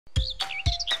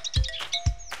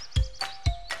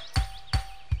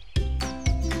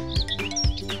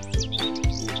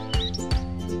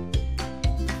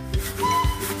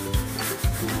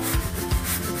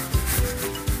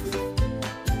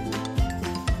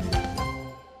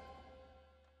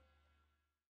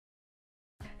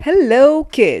Hello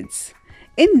kids!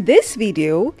 In this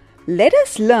video, let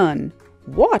us learn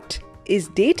what is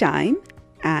daytime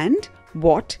and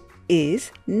what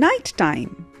is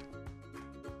nighttime.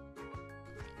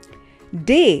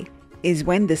 Day is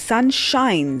when the sun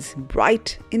shines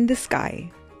bright in the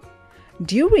sky.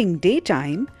 During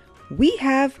daytime, we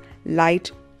have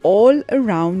light all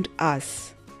around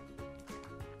us.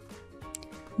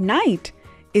 Night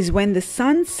is when the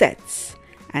sun sets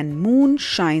and moon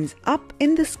shines up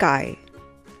in the sky.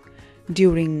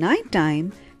 During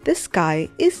nighttime, the sky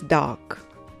is dark.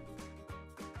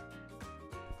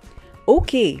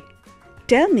 Okay,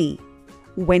 tell me,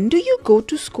 when do you go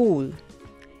to school?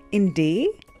 In day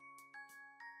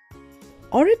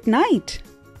or at night?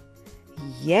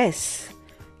 Yes,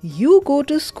 you go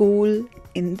to school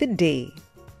in the day.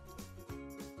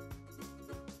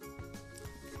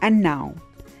 And now,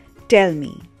 tell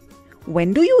me,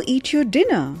 when do you eat your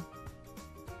dinner?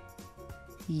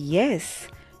 Yes,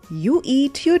 you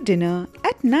eat your dinner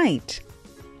at night.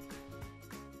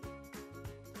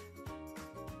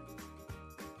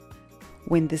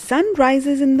 When the sun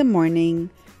rises in the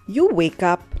morning, you wake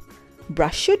up,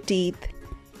 brush your teeth,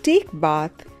 take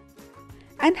bath,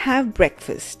 and have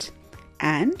breakfast,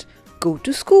 and go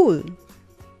to school.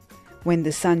 When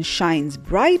the sun shines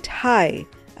bright high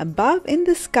above in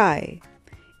the sky,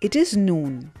 it is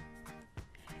noon.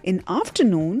 In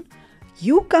afternoon,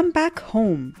 you come back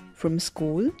home from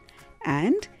school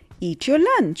and eat your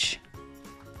lunch.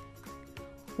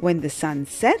 When the sun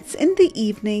sets in the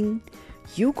evening,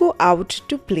 you go out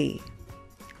to play.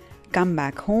 Come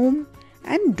back home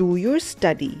and do your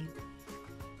study.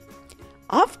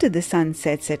 After the sun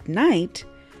sets at night,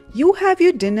 you have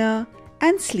your dinner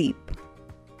and sleep.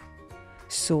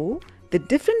 So, the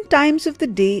different times of the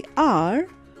day are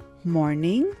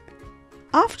morning,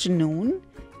 afternoon,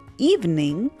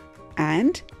 evening,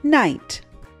 and night.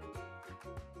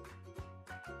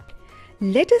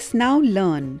 Let us now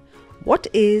learn what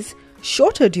is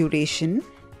shorter duration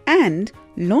and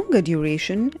longer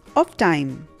duration of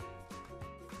time.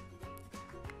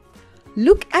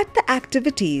 Look at the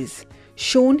activities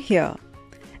shown here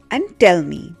and tell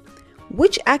me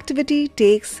which activity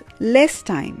takes less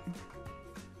time.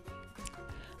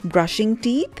 Brushing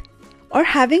teeth or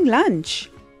having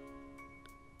lunch?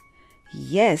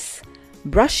 Yes,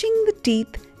 brushing the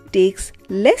teeth takes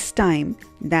less time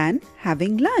than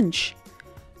having lunch.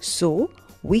 So,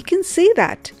 we can say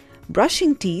that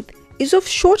brushing teeth is of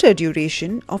shorter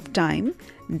duration of time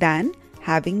than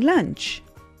having lunch.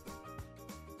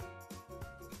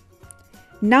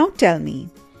 Now tell me,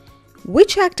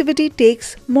 which activity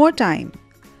takes more time?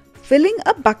 Filling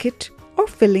a bucket or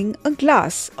filling a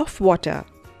glass of water?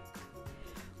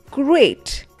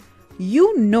 Great!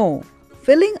 You know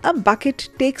filling a bucket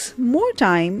takes more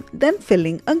time than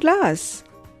filling a glass.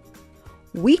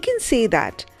 We can say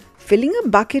that filling a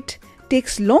bucket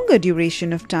takes longer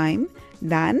duration of time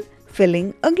than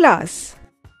filling a glass.